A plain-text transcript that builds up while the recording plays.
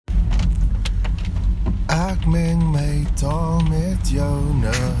Ek meng my taal met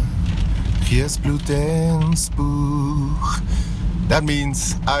joune, gees, bloed en spoeg. That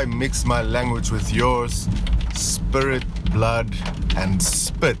means I mix my language with yours, spirit, blood, and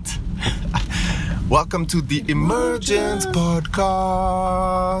spit. Welcome to the Emergence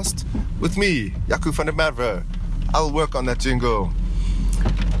Podcast with me, Jaco van der Merwe. I'll work on that jingle.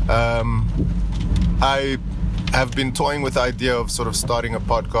 I have been toying with the idea of sort of starting a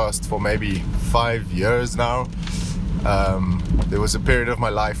podcast for maybe 5 years now. There was a period of my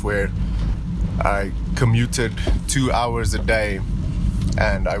life where I commuted 2 hours a day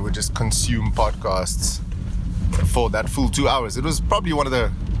and I would just consume podcasts for that full 2 hours. It was probably one of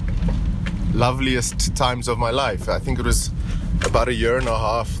the loveliest times of my life. I think it was about a year and a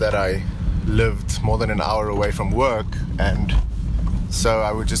half that I lived more than an hour away from work, and so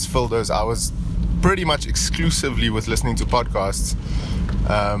I would just fill those hours pretty much exclusively with listening to podcasts.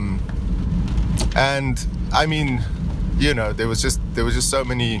 And I mean, you know, there was just so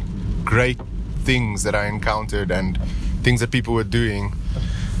many great things that I encountered and things that people were doing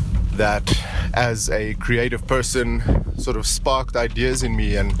that as a creative person sort of sparked ideas in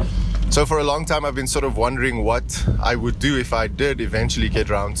me. And so for a long time I've been sort of wondering what I would do if I did eventually get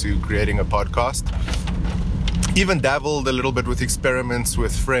around to creating a podcast. Even dabbled a little bit with experiments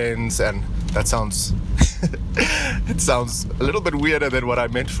with friends, and that sounds it sounds a little bit weirder than what I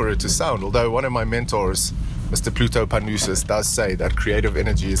meant for it to sound, although one of my mentors, Mr. Pluto Panousis, does say that creative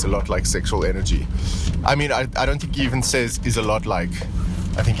energy is a lot like sexual energy. I mean, I don't think he even says is a lot like.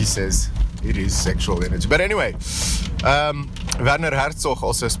 I think he says it is sexual energy. But anyway, Werner Herzog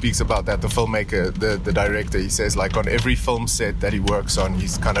also speaks about that, the filmmaker, the director. He says, like, on every film set that he works on,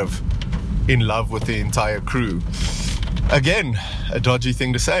 he's kind of in love with the entire crew. Again, a dodgy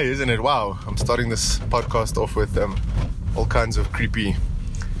thing to say, isn't it? Wow, I'm starting this podcast off with all kinds of creepy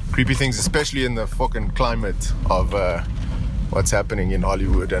things, especially in the fucking climate of what's happening in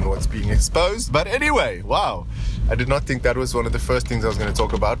Hollywood and what's being exposed. But anyway, wow, I did not think that was one of the first things I was going to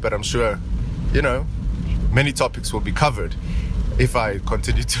talk about, but I'm sure, you know, many topics will be covered if I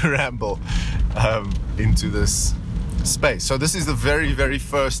continue to ramble into this space. So this is the very, very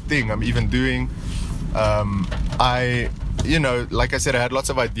first thing I'm even doing. You know, like I said, I had lots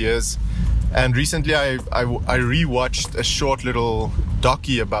of ideas, and recently I rewatched a short little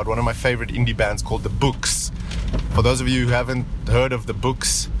documentary about one of my favorite indie bands called The Books. For those of you who haven't heard of The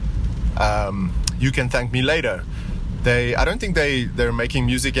Books, you can thank me later. I don't think they're making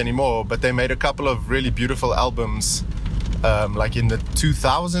music anymore, but they made a couple of really beautiful albums, like in the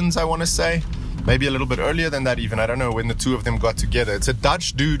 2000s, I want to say. Maybe a little bit earlier than that even. I don't know when the two of them got together. It's a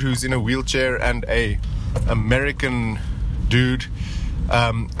Dutch dude who's in a wheelchair and a American dude.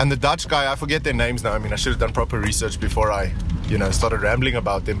 And the Dutch guy, I forget their names now. I mean, I should have done proper research before I, started rambling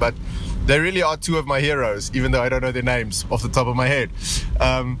about them. But they really are two of my heroes, even though I don't know their names off the top of my head.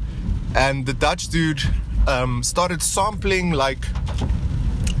 And the Dutch dude started sampling, like,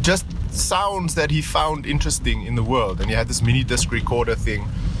 just sounds that he found interesting in the world. And he had this mini disc recorder thing.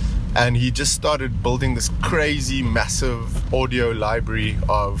 And he just started building this crazy, massive audio library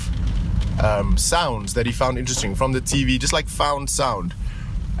of sounds that he found interesting from the TV, just like found sound.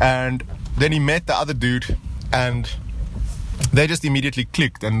 And then he met the other dude, and they just immediately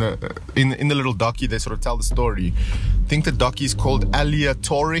clicked. And in the little docu, they sort of tell the story. I think the docu is called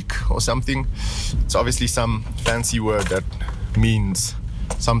aleatoric or something. It's obviously some fancy word that means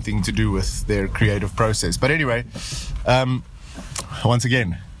something to do with their creative process. But anyway, once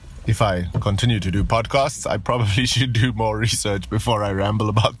again, if I continue to do podcasts, I probably should do more research before I ramble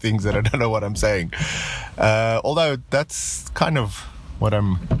about things that I don't know what I'm saying. Although that's kind of what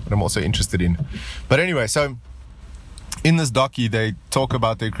I'm also interested in. But anyway, so in this docu, they talk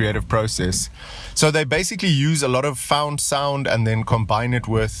about their creative process. So they basically use a lot of found sound and then combine it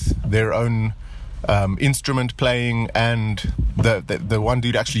with their own instrument playing, and the one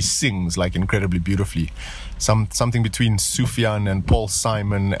dude actually sings, like, incredibly beautifully. Something between Sufjan and Paul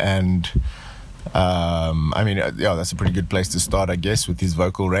Simon, and I mean, yeah, that's a pretty good place to start, I guess, with his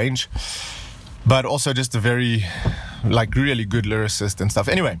vocal range. But also just a very, like, really good lyricist and stuff.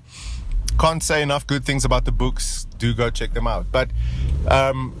 Anyway, can't say enough good things about The Books. Do go check them out. But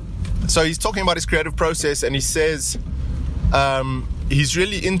so he's talking about his creative process, and he says he's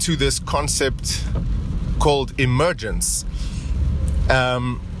really into this concept called emergence.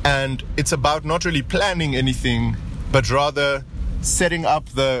 And it's about not really planning anything, but rather setting up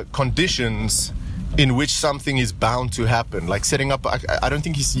the conditions in which something is bound to happen. Like setting up, I don't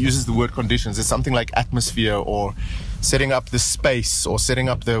think he uses the word conditions. It's something like atmosphere, or setting up the space, or setting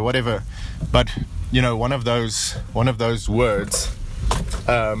up the whatever. But, one of those words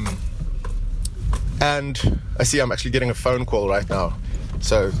And I see I'm actually getting a phone call right now.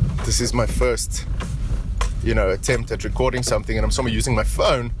 So this is my first, attempt at recording something, and I'm somewhere using my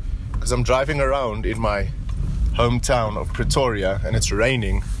phone because I'm driving around in my hometown of Pretoria and it's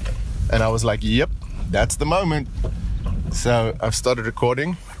raining. And I was like, yep, that's the moment. So I've started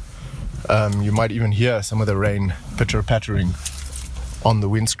recording. You might even hear some of the rain pitter-pattering on the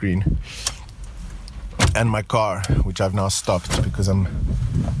windscreen. And my car, which I've now stopped because I'm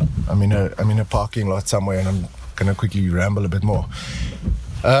in a parking lot somewhere, and I'm gonna quickly ramble a bit more.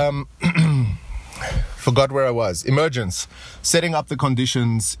 Forgot where I was. Emergence, setting up the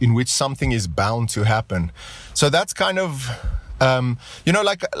conditions in which something is bound to happen. So that's kind of,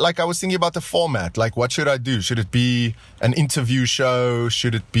 like I was thinking about the format. Like, what should I do? Should it be an interview show?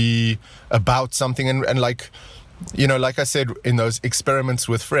 Should it be about something? And like I said in those experiments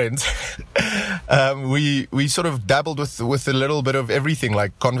with friends, we sort of dabbled with a little bit of everything,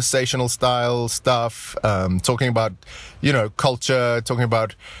 like conversational style stuff, talking about, culture, talking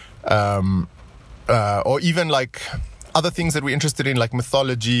about, or even like other things that we're interested in, like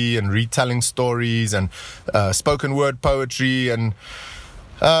mythology and retelling stories and spoken word poetry. And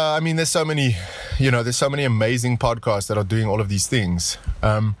there's so many amazing podcasts that are doing all of these things.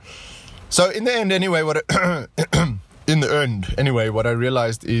 So in the end, anyway, what I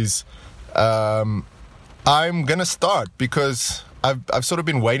realized is I'm gonna start because I've sort of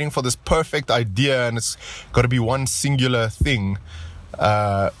been waiting for this perfect idea, and it's got to be one singular thing,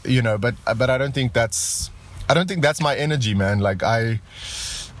 but I don't think that's my energy, man. Like I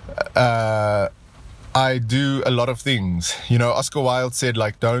do a lot of things. Oscar Wilde said,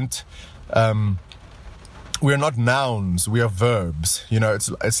 like, we're not nouns, we are verbs.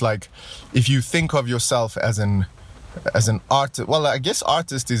 It's like, if you think of yourself as an artist, well, I guess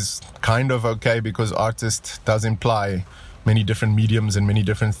artist is kind of okay because artist does imply many different mediums and many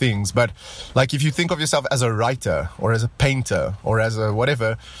different things. But like, if you think of yourself as a writer or as a painter or as a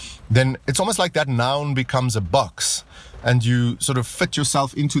whatever, then it's almost like that noun becomes a box and you sort of fit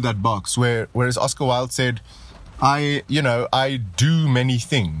yourself into that box, whereas Oscar Wilde said, I do many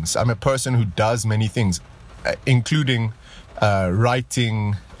things. I'm a person who does many things, including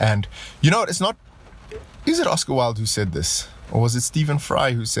writing. And it's not, is it Oscar Wilde who said this, or was it Stephen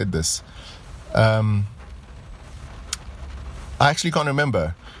Fry who said this? I actually can't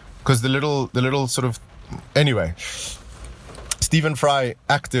remember, because the little sort of, anyway, Stephen Fry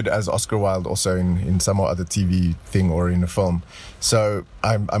acted as Oscar Wilde also in some other TV thing or in a film. So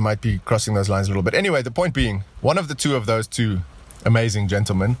I might be crossing those lines a little bit. Anyway, the point being, one of the two of those two amazing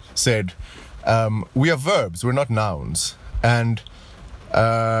gentlemen said, we are verbs, we're not nouns. And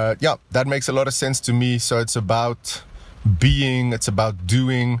that makes a lot of sense to me. So it's about being, it's about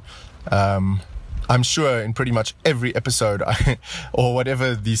doing. I'm sure in pretty much every episode or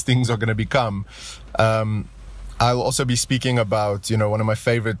whatever these things are going to become, I'll also be speaking about, one of my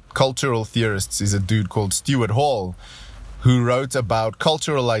favorite cultural theorists is a dude called Stuart Hall, who wrote about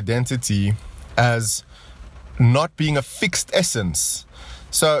cultural identity as not being a fixed essence.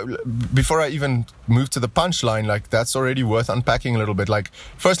 So before I even move to the punchline, like, that's already worth unpacking a little bit. Like,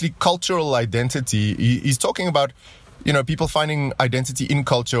 firstly, cultural identity, he's talking about, people finding identity in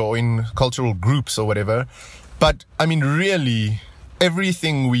culture or in cultural groups or whatever. But really,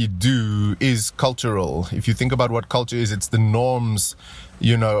 everything we do is cultural. If you think about what culture is, it's the norms,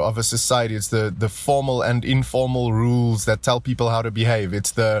 of a society. It's the formal and informal rules that tell people how to behave.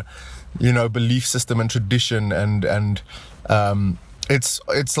 It's the, belief system and tradition and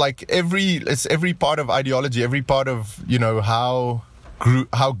it's like every part of ideology, every part of, how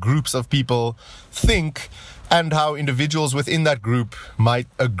groups of people think, and how individuals within that group might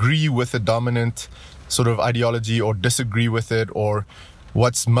agree with the dominant sort of ideology or disagree with it. Or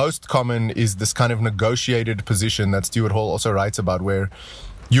what's most common is this kind of negotiated position that Stuart Hall also writes about, where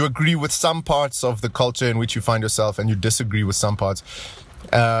you agree with some parts of the culture in which you find yourself and you disagree with some parts.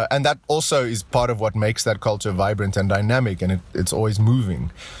 And that also is part of what makes that culture vibrant and dynamic, and it's always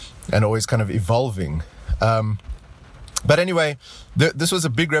moving and always kind of evolving. But anyway, this was a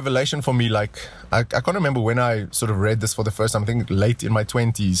big revelation for me. Like, I can't remember when I sort of read this for the first time, I think late in my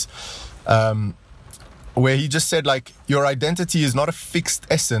 20s, where he just said, like, your identity is not a fixed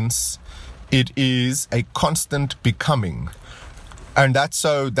essence, it is a constant becoming. And that's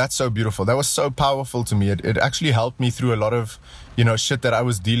so beautiful. That was so powerful to me. It actually helped me through a lot of, shit that I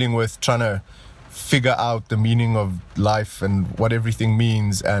was dealing with, trying to figure out the meaning of life and what everything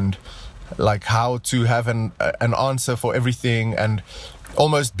means, and like how to have an answer for everything, and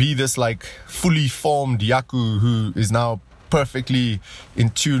almost be this like fully formed Yaku who is now perfectly in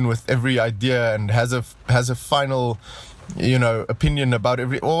tune with every idea and has a final opinion about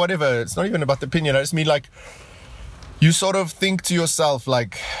or whatever. It's not even about the opinion. I just mean like, you sort of think to yourself,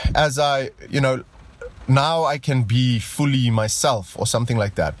 like, as now I can be fully myself or something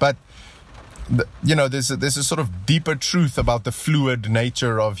like that. But, there's a sort of deeper truth about the fluid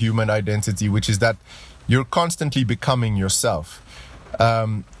nature of human identity, which is that you're constantly becoming yourself.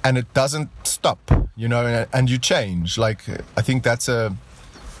 And it doesn't stop, and you change. Like, I think that's a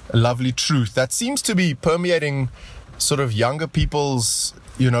lovely truth that seems to be permeating sort of younger people's,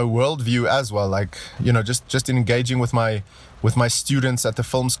 worldview as well. Like, just in engaging with my students at the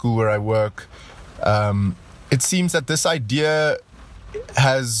film school where I work, it seems that this idea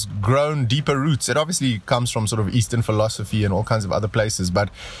has grown deeper roots. It obviously comes from sort of Eastern philosophy and all kinds of other places, but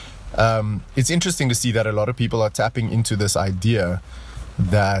it's interesting to see that a lot of people are tapping into this idea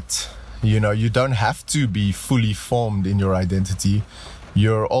that, you don't have to be fully formed in your identity.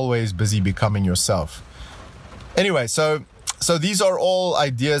 You're always busy becoming yourself. Anyway, so these are all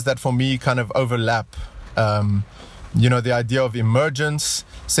ideas that for me kind of overlap. The idea of emergence,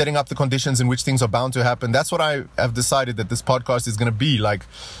 setting up the conditions in which things are bound to happen. That's what I have decided that this podcast is going to be. Like,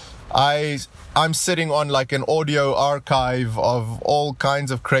 I'm sitting on like an audio archive of all kinds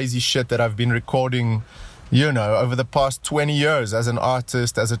of crazy shit that I've been recording, over the past 20 years as an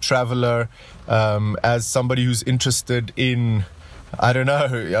artist, as a traveler, as somebody who's interested in, I don't know,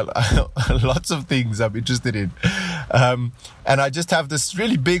 lots of things I'm interested in. And I just have this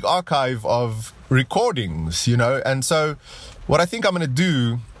really big archive of recordings, and so what I think I'm going to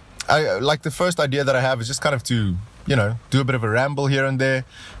do, the first idea that I have is just kind of to, do a bit of a ramble here and there,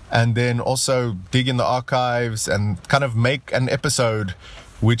 and then also dig in the archives and kind of make an episode,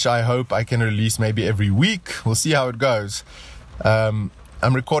 which I hope I can release maybe every week. We'll see how it goes. I'm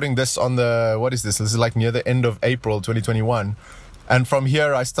recording this on what is this? This is like near the end of April 2021. And from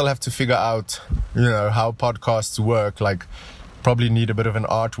here, I still have to figure out, how podcasts work. Like, probably need a bit of an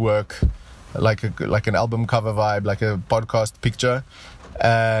artwork, like an album cover vibe, like a podcast picture.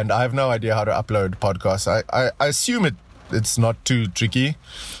 And I have no idea how to upload podcasts. I assume it's not too tricky,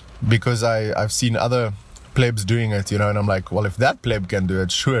 because I've seen other plebs doing it, and I'm like, well, if that pleb can do it,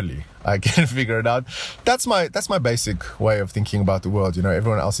 surely I can figure it out. That's my basic way of thinking about the world.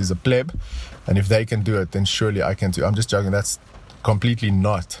 Everyone else is a pleb, and if they can do it, then surely I can too. I'm just joking. That's completely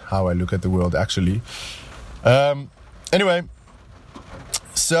not how I look at the world, actually. Anyway,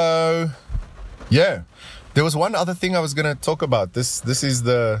 so yeah, there was one other thing I was going to talk about. This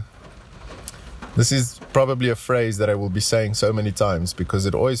is probably a phrase that I will be saying so many times, because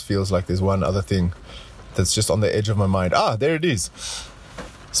it always feels like there's one other thing that's just on the edge of my mind. There it is.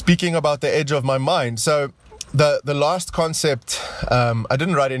 Speaking about the edge of my mind. So the last concept, I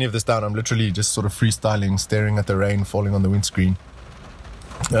didn't write any of this down. I'm literally just sort of freestyling, staring at the rain falling on the windscreen.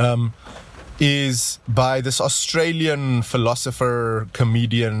 Is by this Australian philosopher,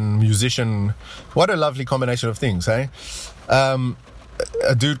 comedian, musician. What a lovely combination of things, eh?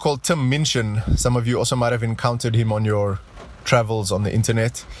 A dude called Tim Minchin. Some of you also might have encountered him on your travels on the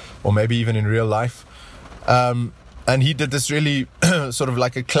internet, or maybe even in real life. And he did this really sort of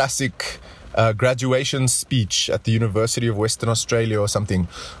like a classic graduation speech at the University of Western Australia or something,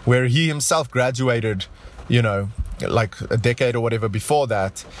 where he himself graduated, like a decade or whatever before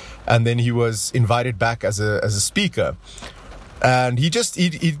that, and then he was invited back as a speaker. And he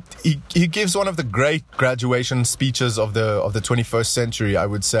gives one of the great graduation speeches of the 21st century, I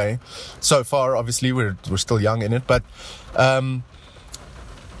would say. So far, obviously, we're still young in it, but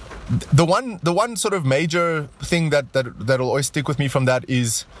the one sort of major thing that'll always stick with me from that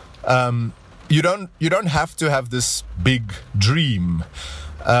is you don't have to have this big dream.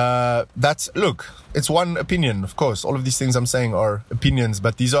 It's one opinion, of course. All of these things I'm saying are opinions,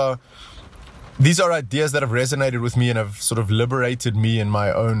 but these are ideas that have resonated with me and have sort of liberated me in my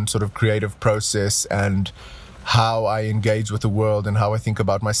own sort of creative process and how I engage with the world and how I think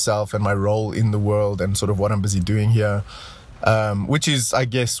about myself and my role in the world and sort of what I'm busy doing here, which is, I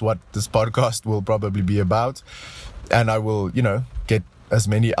guess, what this podcast will probably be about. And I will, get as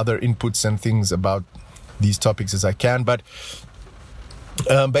many other inputs and things about these topics as I can. But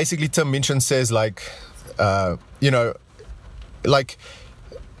basically, Tim Minchin says,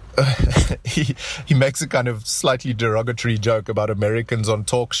 he makes a kind of slightly derogatory joke about Americans on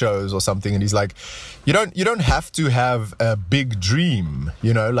talk shows or something, and he's like, you don't have to have a big dream,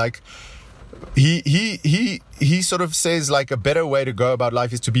 he sort of says, like, a better way to go about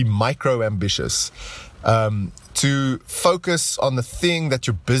life is to be micro ambitious, to focus on the thing that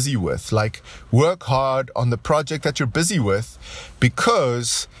you're busy with, like work hard on the project that you're busy with,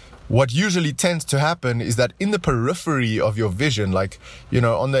 because what usually tends to happen is that in the periphery of your vision, like,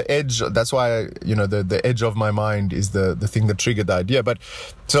 on the edge, that's why, the edge of my mind is the thing that triggered the idea. But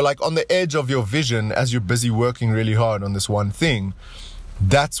so like on the edge of your vision, as you're busy working really hard on this one thing,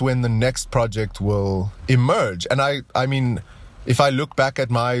 that's when the next project will emerge. And I mean, if I look back at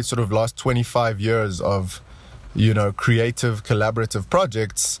my sort of last 25 years of, creative, collaborative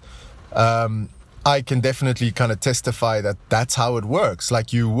projects, I can definitely kind of testify that that's how it works.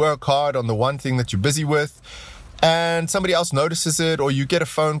 Like, you work hard on the one thing that you're busy with, and somebody else notices it, or you get a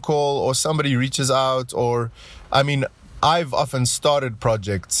phone call, or somebody reaches out, or, I mean, I've often started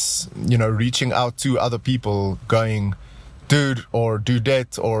projects, reaching out to other people going, dude or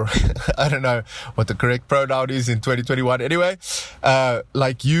dudette, or I don't know what the correct pronoun is in 2021. Anyway,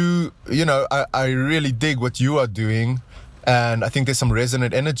 like I really dig what you are doing, and I think there's some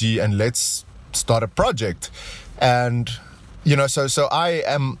resonant energy, and let's start a project. And so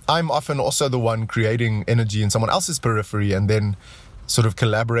I'm often also the one creating energy in someone else's periphery, and then sort of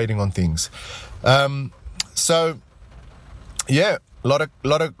collaborating on things. So yeah, a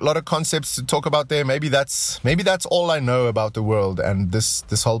lot of concepts to talk about there. Maybe that's all I know about the world, and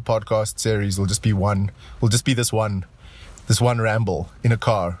this whole podcast series will just be this one ramble in a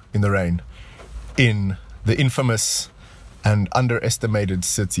car in the rain in the infamous and underestimated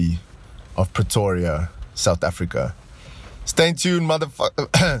city of Pretoria, South Africa. Stay tuned,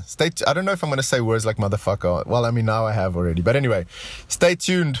 motherfucker. I don't know if I'm going to say words like motherfucker. Well, I mean, now I have already. But anyway, stay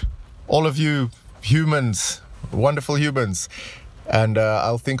tuned, all of you humans, wonderful humans. And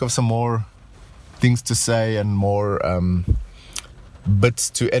I'll think of some more things to say and more bits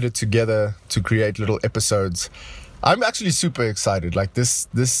to edit together to create little episodes. I'm actually super excited. Like this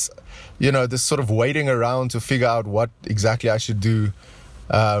sort of waiting around to figure out what exactly I should do.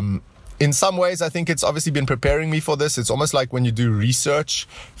 In some ways, I think it's obviously been preparing me for this. It's almost like when you do research.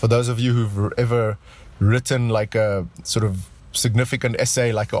 For those of you who've ever written like a sort of significant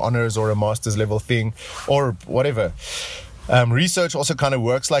essay, like an honors or a master's level thing, or whatever. Research also kind of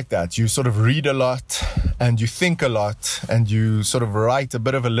works like that. You sort of read a lot, and you think a lot, and you sort of write a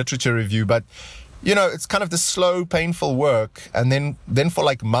bit of a literature review. But it's kind of the slow, painful work. And then for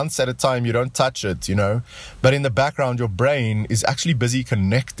like months at a time, you don't touch it, But in the background, your brain is actually busy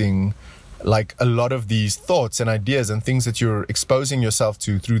connecting like a lot of these thoughts and ideas and things that you're exposing yourself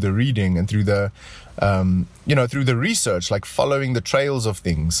to through the reading and through the, through the research, like following the trails of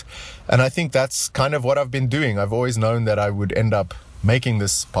things. And I think that's kind of what I've been doing. I've always known that I would end up making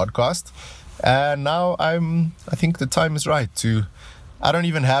this podcast. And now I think the time is right to... I don't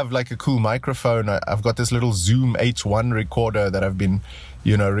even have like a cool microphone. I've got this little Zoom H1 recorder that I've been,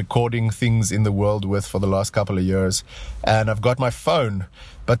 recording things in the world with for the last couple of years. And I've got my phone.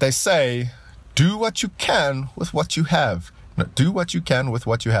 But they say, do what you can with what you have. No, do what you can with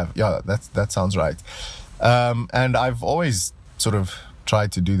what you have. Yeah, that sounds right. And I've always sort of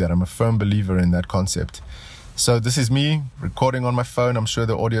tried to do that. I'm a firm believer in that concept. So this is me recording on my phone. I'm sure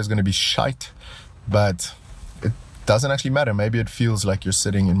the audio is going to be shite, but doesn't actually matter. Maybe it feels like you're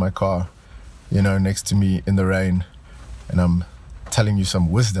sitting in my car, next to me in the rain, and I'm telling you some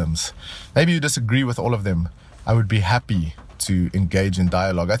wisdoms. Maybe you disagree with all of them. I would be happy to engage in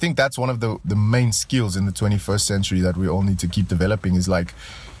dialogue. I think that's one of the main skills in the 21st century that we all need to keep developing, is like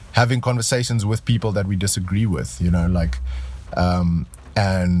having conversations with people that we disagree with,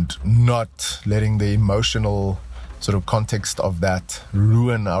 and not letting the emotional sort of context of that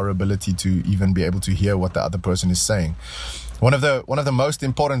ruin our ability to even be able to hear what the other person is saying. One of the most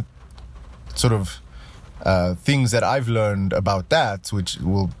important sort of things that I've learned about that, which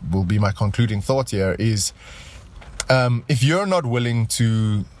will be my concluding thought here, is if you're not willing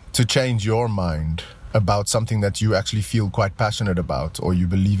to change your mind about something that you actually feel quite passionate about or you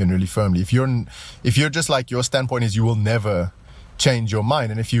believe in really firmly, if you're just like, your standpoint is you will never change your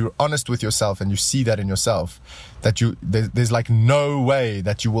mind, and if you're honest with yourself and you see that in yourself, that there's like no way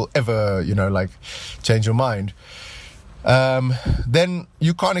that you will ever change your mind, then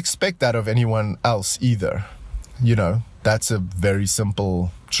you can't expect that of anyone else either. That's a very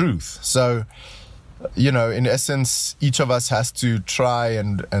simple truth. So in essence, each of us has to try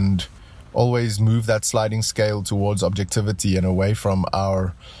and always move that sliding scale towards objectivity and away from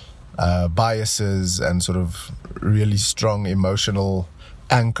our biases and sort of really strong emotional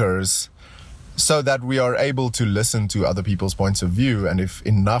anchors, so that we are able to listen to other people's points of view. And if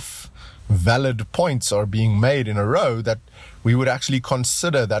enough valid points are being made in a row, that we would actually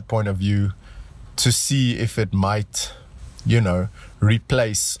consider that point of view to see if it might,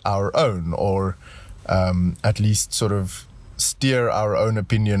 replace our own, or at least sort of steer our own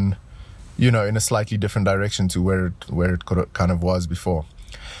opinion, in a slightly different direction to where it kind of was before.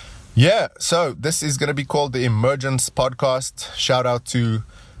 Yeah, so this is going to be called the Emergence Podcast. Shout out to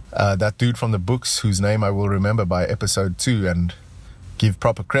that dude from the books whose name I will remember by episode 2 and give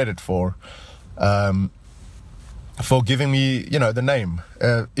proper credit for giving me, the name.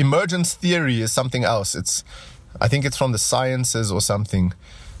 Emergence theory is something else. I think it's from the sciences or something.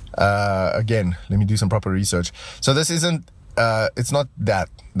 Again, let me do some proper research. So this isn't, it's not that.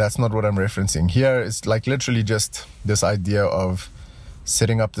 That's not what I'm referencing. Here it's like literally just this idea of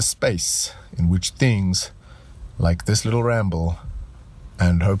setting up the space in which things like this little ramble,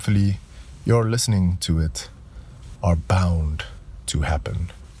 and hopefully you're listening to it, are bound to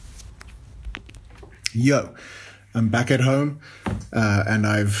happen. Yo, I'm back at home, and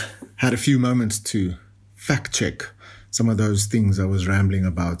I've had a few moments to fact check some of those things I was rambling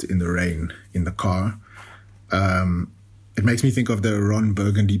about in the rain in the car. It makes me think of the Ron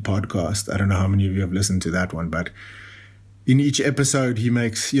Burgundy podcast. I don't know how many of you have listened to that one, but in each episode, he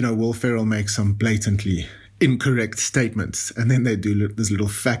makes, Will Ferrell makes some blatantly incorrect statements. And then they do this little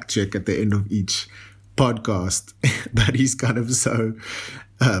fact check at the end of each podcast. But he's kind of so,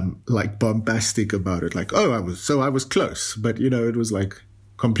 bombastic about it. Like, I was close. But, it was like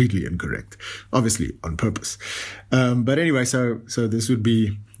completely incorrect. Obviously on purpose. But anyway, so this would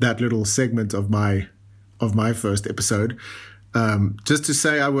be that little segment of my first episode. Just to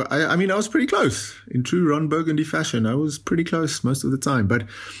say, I was pretty close in true Ron Burgundy fashion. I was pretty close most of the time. But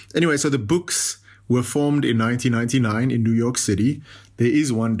anyway, so the books were formed in 1999 in New York City. There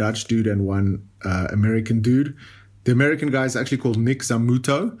is one Dutch dude and one American dude. The American guy is actually called Nick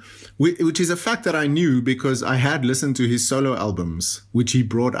Zamuto, which is a fact that I knew because I had listened to his solo albums, which he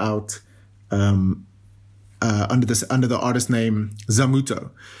brought out under the artist name Zamuto.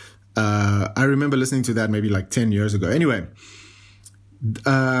 I remember listening to that maybe like 10 years ago. Anyway,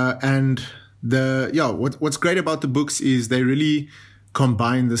 what's great about the books is they really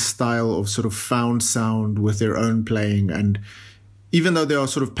combine the style of sort of found sound with their own playing. And even though there are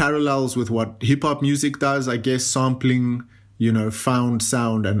sort of parallels with what hip hop music does, I guess sampling, found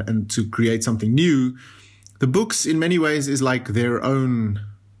sound and to create something new, the books in many ways is like their own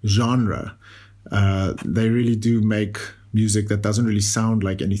genre. They really do make music that doesn't really sound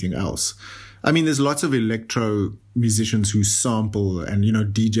like anything else. I mean, there's lots of electro musicians who sample and,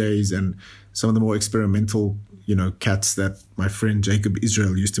 DJs and some of the more experimental, cats that my friend Jacob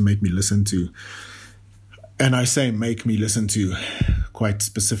Israel used to make me listen to. And I say make me listen to quite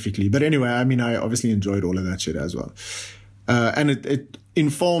specifically. But anyway, I mean, I obviously enjoyed all of that shit as well. And it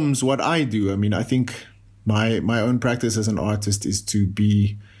informs what I do. I mean, I think my own practice as an artist is to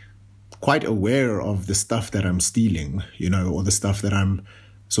be quite aware of the stuff that I'm stealing, or the stuff that I'm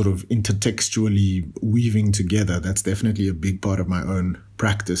sort of intertextually weaving together. That's definitely a big part of my own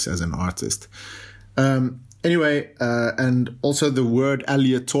practice as an artist. Anyway, and also the word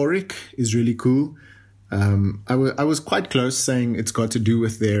aleatoric is really cool. I was quite close saying it's got to do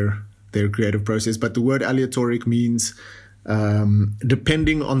with their creative process, but the word aleatoric means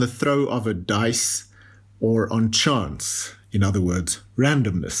depending on the throw of a dice or on chance. In other words,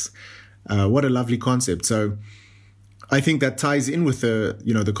 randomness. What a lovely concept. So I think that ties in with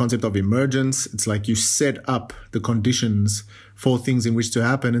the concept of emergence. It's like you set up the conditions for things in which to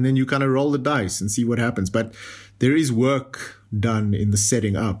happen, and then you kind of roll the dice and see what happens. But there is work done in the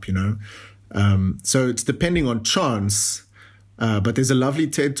setting up, so it's depending on chance. But there's a lovely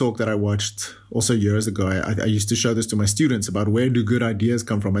TED talk that I watched also years ago. I used to show this to my students about where do good ideas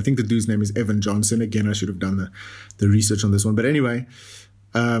come from. I think the dude's name is Evan Johnson. Again, I should have done the research on this one. But anyway,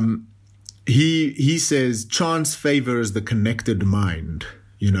 he says chance favors the connected mind,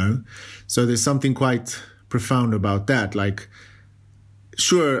 So there's something quite profound about that. Like,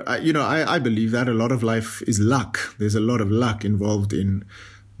 sure, I believe that a lot of life is luck. There's a lot of luck involved in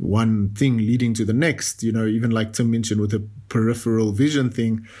one thing leading to the next, even like Tim mentioned with the peripheral vision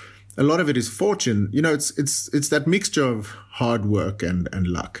thing. A lot of it is fortune. It's that mixture of hard work and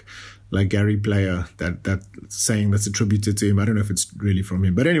luck. Like Gary Player, that saying that's attributed to him. I don't know if it's really from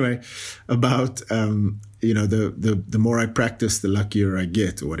him, but anyway, about the more I practice, the luckier I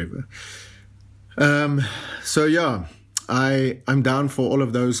get, or whatever. So yeah, I'm down for all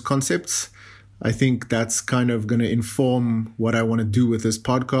of those concepts. I think that's kind of going to inform what I want to do with this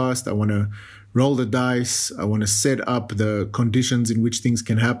podcast. I want to roll the dice. I want to set up the conditions in which things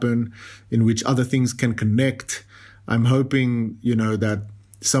can happen, in which other things can connect. I'm hoping, that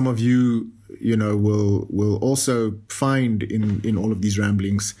some of you, will also find in all of these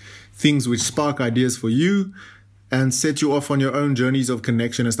ramblings things which spark ideas for you and set you off on your own journeys of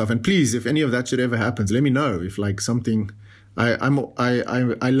connection and stuff. And please, if any of that shit ever happens, let me know. If like something,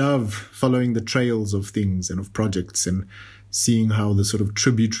 I love following the trails of things and of projects and seeing how the sort of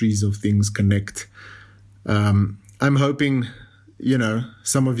tributaries of things connect. I'm hoping,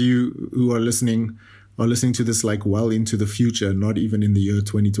 some of you who are listening to this like well into the future, not even in the year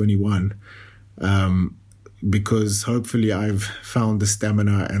 2021, because hopefully I've found the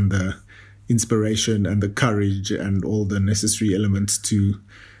stamina and the inspiration and the courage and all the necessary elements to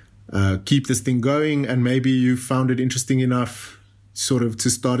keep this thing going. And maybe you found it interesting enough sort of to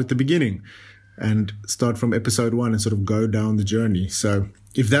start at the beginning and start from episode 1 and sort of go down the journey. So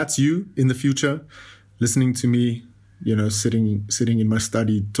if that's you in the future, listening to me, sitting in my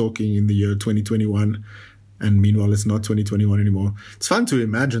study talking in the year 2021, and meanwhile it's not 2021 anymore. It's fun to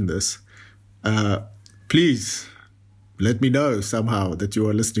imagine this. Please let me know somehow that you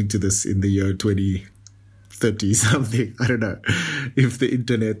are listening to this in the year 2030 something. I don't know if the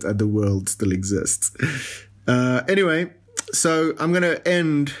internet and the world still exists. Anyway, so I'm going to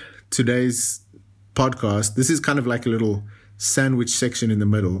end today's podcast. This is kind of like a little sandwich section in the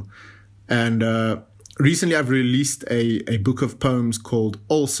middle. And recently I've released a book of poems called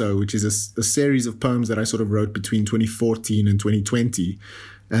Also, which is a series of poems that I sort of wrote between 2014 and 2020.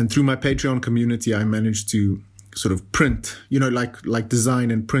 And through my Patreon community, I managed to sort of print, like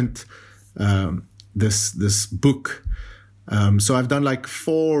design and print this book. So I've done like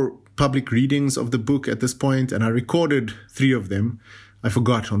 4 public readings of the book at this point, and I recorded 3 of them. I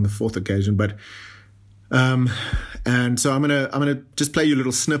forgot on the 4th occasion, but and so I'm gonna just play you a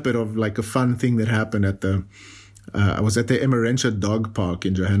little snippet of like a fun thing that happened at I was at the Emmarentia Dog Park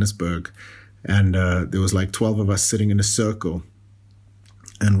in Johannesburg, and there was like 12 of us sitting in a circle,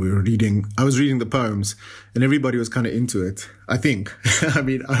 and I was reading the poems, and everybody was kind of into it, I think. I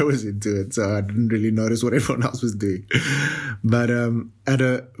mean, I was into it, so I didn't really notice what everyone else was doing. But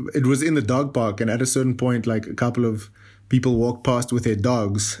it was in the dog park, and at a certain point, like a couple of people walked past with their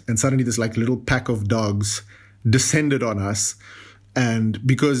dogs, and suddenly this like little pack of dogs descended on us. And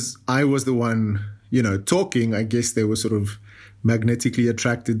because I was the one, talking, I guess they were sort of magnetically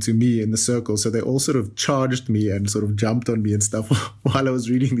attracted to me in the circle. So they all sort of charged me and sort of jumped on me and stuff while I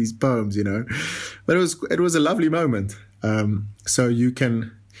was reading these poems, But it was a lovely moment. So you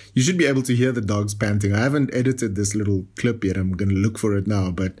should be able to hear the dogs panting. I haven't edited this little clip yet. I'm going to look for it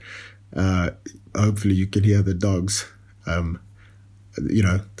now, but hopefully you can hear the dogs.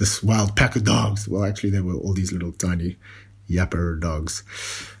 This wild pack of dogs. Well, actually, there were all these little tiny yapper dogs.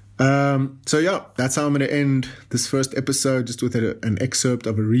 So yeah, that's how I'm going to end this first episode, just with an excerpt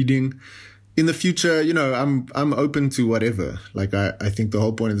of a reading. In the future, I'm open to whatever. Like I think the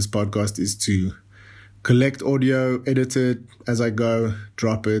whole point of this podcast is to collect audio, edit it as I go,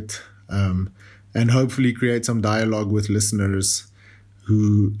 drop it, and hopefully create some dialogue with listeners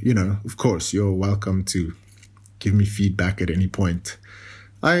who, of course, you're welcome to give me feedback at any point.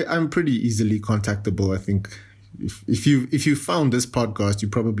 I'm pretty easily contactable. I think if you found this podcast, you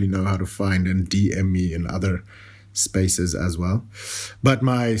probably know how to find and DM me in other spaces as well. But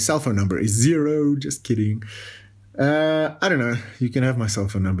my cell phone number is 0. Just kidding. I don't know. You can have my cell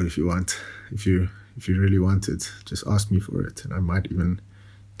phone number if you want. If you really want it, just ask me for it, and I might even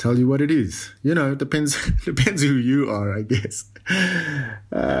tell you what it is. It depends who you are, I guess.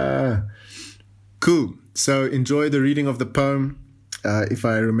 Cool. So enjoy the reading of the poem. If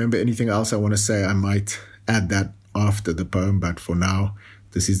I remember anything else I want to say, I might add that after the poem. But for now,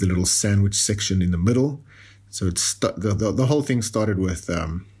 this is the little sandwich section in the middle. So the whole thing started with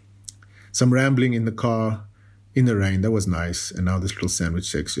some rambling in the car in the rain. That was nice. And now this little sandwich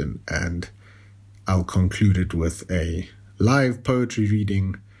section. And I'll conclude it with a live poetry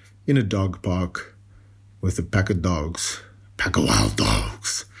reading in a dog park with a pack of dogs. Pack of wild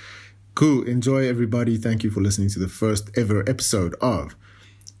dogs. Cool. Enjoy, everybody. Thank you for listening to the first ever episode of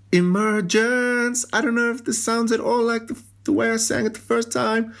Emergence. I don't know if this sounds at all like the way I sang it the first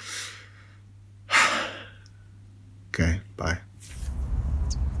time. Okay, bye.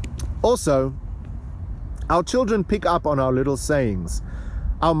 Also, our children pick up on our little sayings.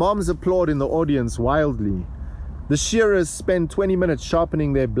 Our moms applaud in the audience wildly. The shearers spend 20 minutes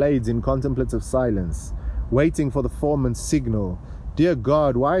sharpening their blades in contemplative silence, waiting for the foreman's signal. Dear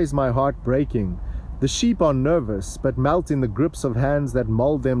God, why is my heart breaking? The sheep are nervous, but melt in the grips of hands that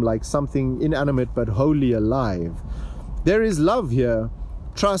mold them like something inanimate but wholly alive. There is love here,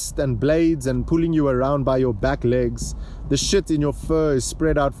 trust and blades and pulling you around by your back legs. The shit in your fur is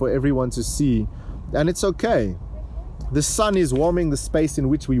spread out for everyone to see, and it's okay. The sun is warming the space in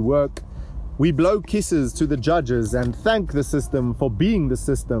which we work. We blow kisses to the judges and thank the system for being the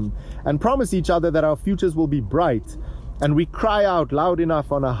system, and promise each other that our futures will be bright. And we cry out loud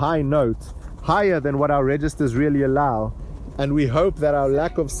enough on a high note, higher than what our registers really allow. And we hope that our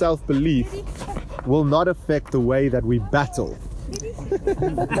lack of self-belief will not affect the way that we battle.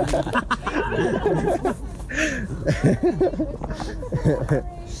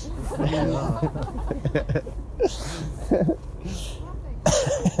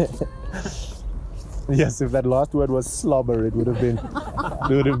 Yes, if that last word was slobber, it would have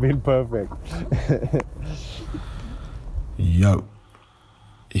been perfect. Yo,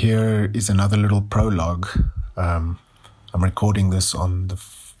 here is another little prologue. I'm recording this on the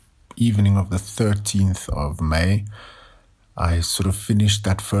evening of the 13th of May. I sort of finished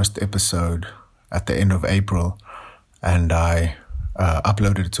that first episode at the end of April, and I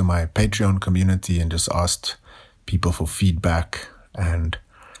uploaded it to my Patreon community and just asked people for feedback, and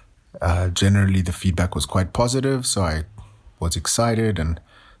generally the feedback was quite positive, so I was excited and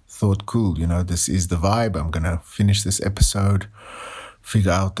thought, cool, this is the vibe. I'm going to finish this episode,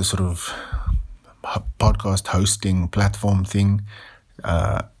 figure out the sort of podcast hosting platform thing.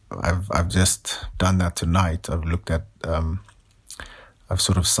 I've just done that tonight. I've looked at, I've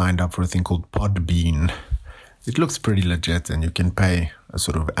sort of signed up for a thing called Podbean. It looks pretty legit, and you can pay a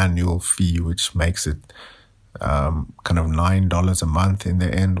sort of annual fee, which makes it kind of $9 a month in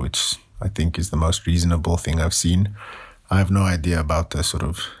the end, which I think is the most reasonable thing I've seen. I have no idea about the sort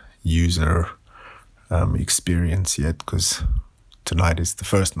of user experience yet, because tonight is the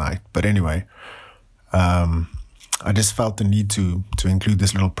first night. But anyway, I just felt the need to include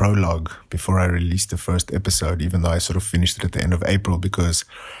this little prologue before I released the first episode, even though I sort of finished it at the end of April, because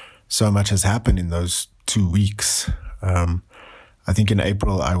so much has happened in those 2 weeks. I think in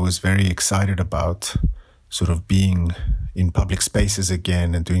April I was very excited about sort of being in public spaces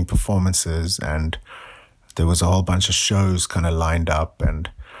again and doing performances, and there was a whole bunch of shows kind of lined up, and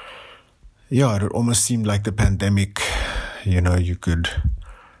yeah, it almost seemed like the pandemic, you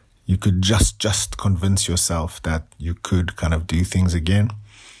could just convince yourself that you could kind of do things again.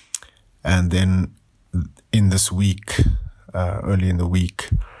 And then in this week, early in the week,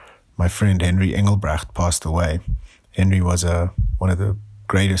 my friend Henry Engelbrecht passed away. Henry was one of the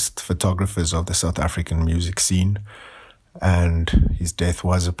greatest photographers of the South African music scene, and his death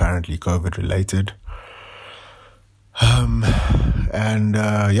was apparently COVID related.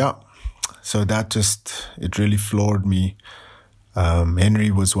 So that it really floored me.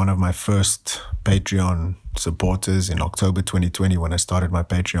 Henry was one of my first Patreon supporters in October 2020 when I started my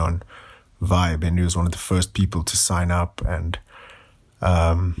Patreon vibe. Henry was one of the first people to sign up, and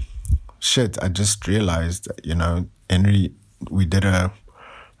I just realized, Henry, we did a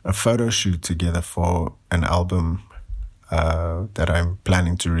photo shoot together for an album that I'm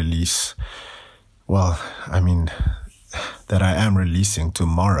planning to release. Well, that I am releasing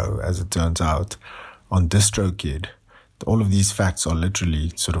tomorrow, as it turns out, on DistroKid. All of these facts are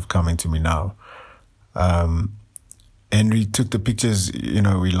literally sort of coming to me now. Henry took the pictures,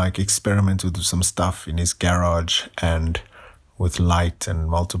 we experimented with some stuff in his garage and with light and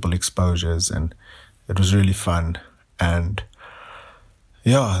multiple exposures, and it was really fun. And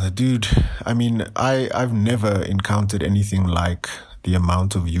yeah, the dude, I've never encountered anything like the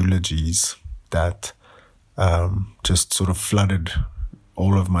amount of eulogies that just sort of flooded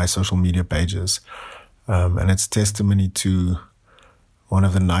all of my social media pages. And it's testimony to one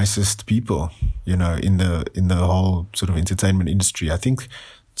of the nicest people, in the whole sort of entertainment industry. I think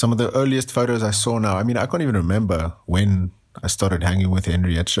some of the earliest photos I saw now, I can't even remember when I started hanging with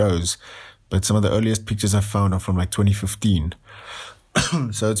Henry at shows, but some of the earliest pictures I found are from 2015.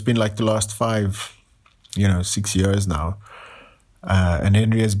 So it's been the last 6 years now. And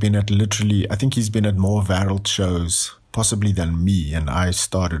Henry has been I think he's been at more Wêreld shows possibly than me, and I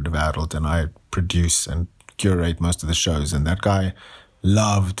started Wêreld and I produce and curate most of the shows, and that guy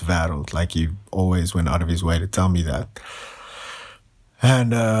loved Wêreld, he always went out of his way to tell me that.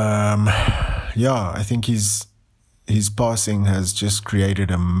 And I think his passing has just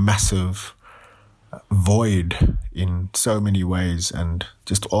created a massive void in so many ways, and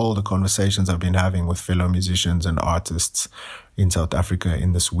just all the conversations I've been having with fellow musicians and artists in South Africa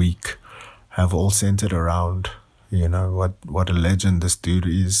in this week have all centered around what a legend this dude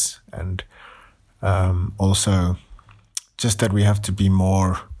is, and also just that we have to be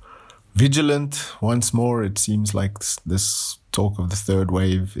more vigilant. Once more, it seems like this talk of the third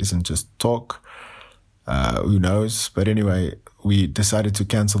wave isn't just talk. Who knows? But anyway, we decided to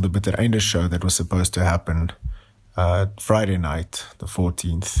cancel the Bitter Einde show that was supposed to happen Friday night, the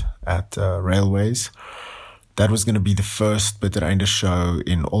 14th, at Railways. That was going to be the first Bitter Einde show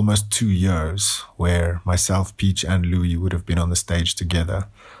in almost 2 years, where myself, Peach, and Louis would have been on the stage together.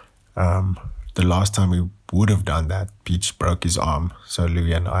 The last time we would have done that, Peach broke his arm, so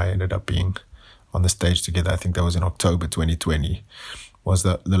Louis and I ended up being on the stage together. I think that was in October 2020. was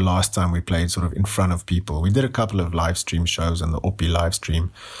the last time we played sort of in front of people. We did a couple of live stream shows on the Oppie live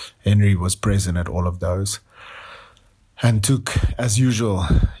stream. Henry was present at all of those and took, as usual,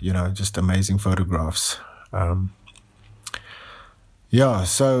 just amazing photographs.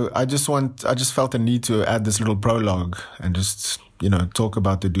 So I just felt the need to add this little prologue and just, talk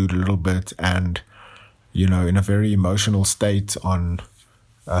about the dude a little bit. And, in a very emotional state on,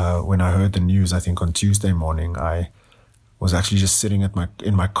 when I heard the news, I think on Tuesday morning, I was actually just sitting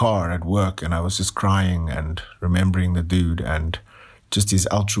in my car at work, and I was just crying and remembering the dude and just his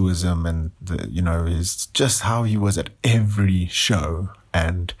altruism and his just how he was at every show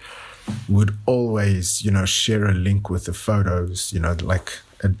and would always, share a link with the photos, like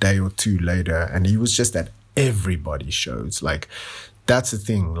a day or two later. And he was just at everybody's shows. Like, that's the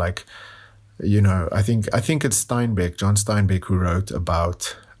thing. Like, I think it's Steinbeck, John Steinbeck, who wrote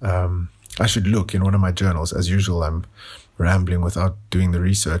about, I should look in one of my journals. As usual, I'm rambling without doing the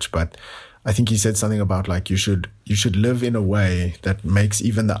research, but I think he said something about like, you should live in a way that makes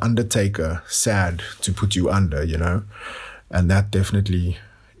even the undertaker sad to put you under, and that definitely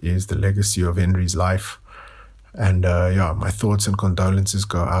is the legacy of Henry's life. And my thoughts and condolences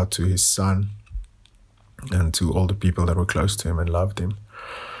go out to his son and to all the people that were close to him and loved him.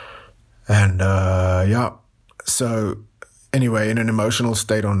 And so anyway, in an emotional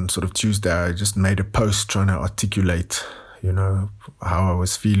state on sort of Tuesday, I just made a post trying to articulate, how I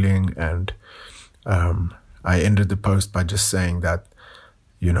was feeling. And I ended the post by just saying that,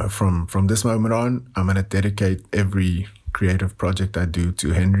 from this moment on, I'm going to dedicate every creative project I do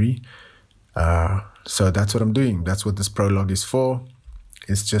to Henry. So that's what I'm doing. That's what this prologue is for.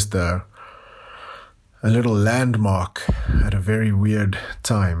 It's just a little landmark at a very weird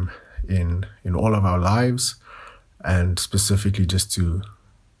time in all of our lives, and specifically just to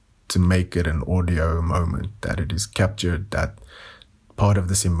make it an audio moment, that it is captured, that part of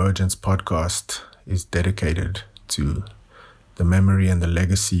this Emergence podcast is dedicated to the memory and the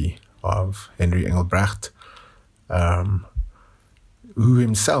legacy of Henry Engelbrecht, who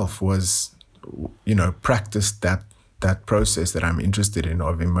himself was, practiced that process that I'm interested in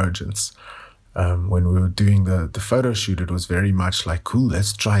of emergence. When we were doing the photo shoot, it was very much like, cool,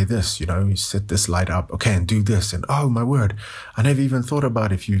 let's try this, you set this light up, okay, and do this. And oh my word, I never even thought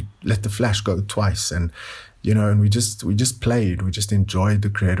about if you let the flash go twice. And, and we just played, we just enjoyed the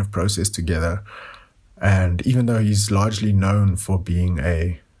creative process together. And even though he's largely known for being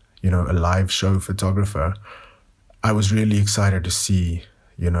a live show photographer, I was really excited to see,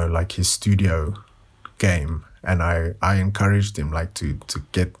 like his studio game. And I encouraged him to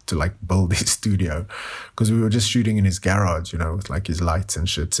get to build his studio, because we were just shooting in his garage, with like his lights and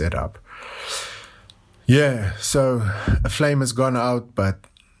shit set up. Yeah, so a flame has gone out, but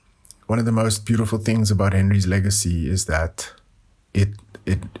one of the most beautiful things about Henry's legacy is that it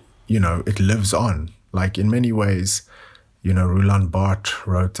lives on. Like, in many ways, Roland Barthes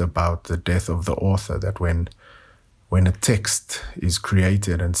wrote about the death of the author, that when a text is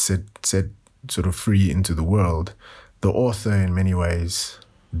created and set sort of free into the world, the author in many ways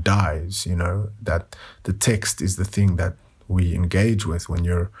dies, that the text is the thing that we engage with when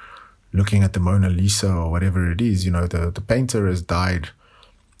you're looking at the Mona Lisa or whatever it is. The painter has died.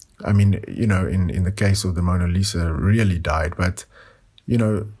 I mean, in the case of the Mona Lisa, really died, but,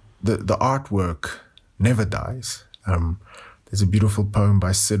 the artwork never dies. There's a beautiful poem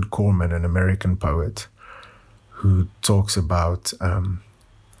by Sid Corman, an American poet, who talks about,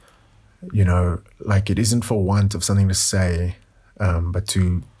 it isn't for want of something to say, but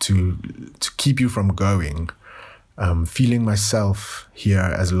to keep you from going, feeling myself here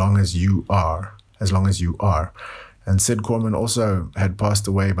as long as you are. And Sid Corman also had passed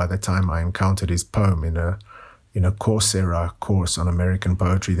away by the time I encountered his poem in a Coursera course on American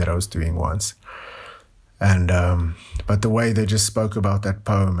poetry that I was doing once. And but the way they just spoke about that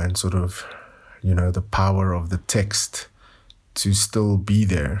poem and sort of, the power of the text to still be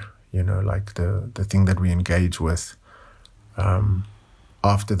there, like the thing that we engage with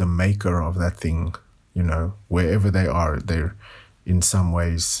after the maker of that thing, wherever they are, they're in some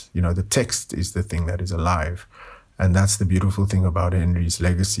ways, the text is the thing that is alive. And that's the beautiful thing about Henry's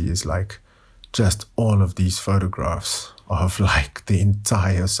legacy, is like just all of these photographs of like the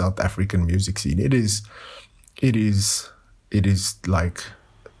entire South African music scene. It is like,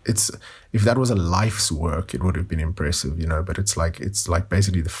 if that was a life's work, it would have been impressive, but it's like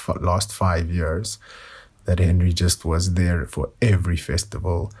basically the last 5 years that Henry just was there for every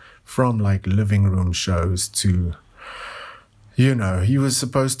festival, from like living room shows to, he was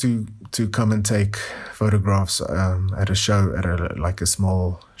supposed to come and take photographs at a show, at a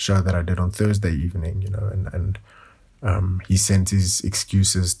small show that I did on Thursday evening, and he sent his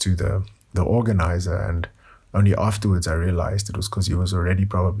excuses to the organizer, and only afterwards I realized it was because he was already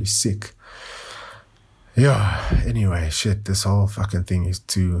probably sick. Yeah, anyway, shit, this whole fucking thing is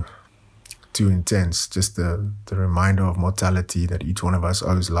too intense. Just the reminder of mortality, that each one of us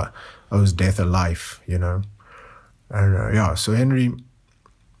owes death a life, you know. And yeah, so Henry,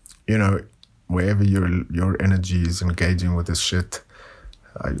 you know, wherever your energy is engaging with this shit,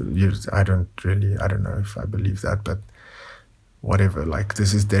 I don't know if I believe that, but whatever, like,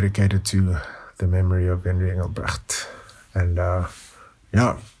 this is dedicated to the memory of Henry Engelbrecht. And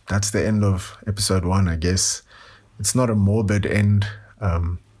yeah, that's the end of episode 1, I guess. It's not a morbid end.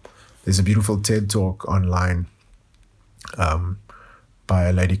 There's a beautiful TED talk online by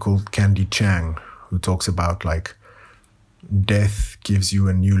a lady called Candy Chang, who talks about, like, death gives you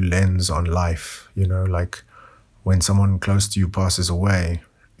a new lens on life. You know, like, when someone close to you passes away,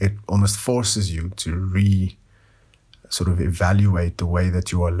 it almost forces you to sort of evaluate the way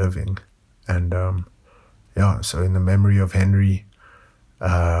that you are living. And yeah, so in the memory of Henry,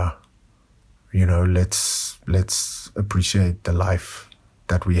 you know, let's appreciate the life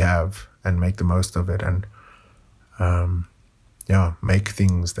that we have and make the most of it, and yeah, make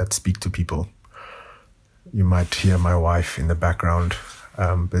things that speak to people. You might hear my wife in the background,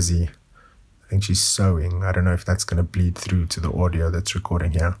 busy. I think she's sewing. I don't know if that's going to bleed through to the audio that's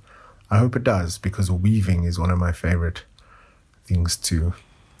recording here. I hope it does, because weaving is one of my favorite things to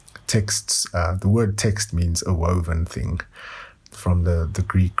texts. The word text means a woven thing, from the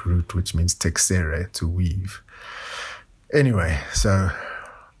Greek root, which means texere, to weave. Anyway, so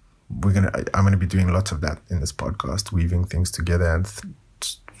I'm gonna be doing lots of that in this podcast, weaving things together and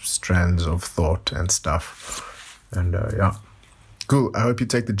strands of thought and stuff. And yeah, cool. I hope you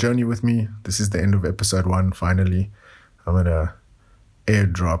take the journey with me. This is the end of episode 1. Finally, I'm gonna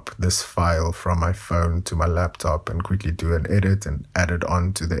airdrop this file from my phone to my laptop and quickly do an edit and add it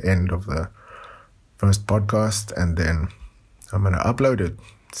on to the end of the first podcast, and then I'm gonna upload it,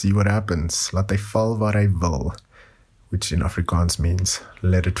 see what happens. Laat hy val waar hy wil, which in Afrikaans means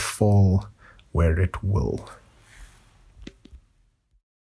let it fall where it will.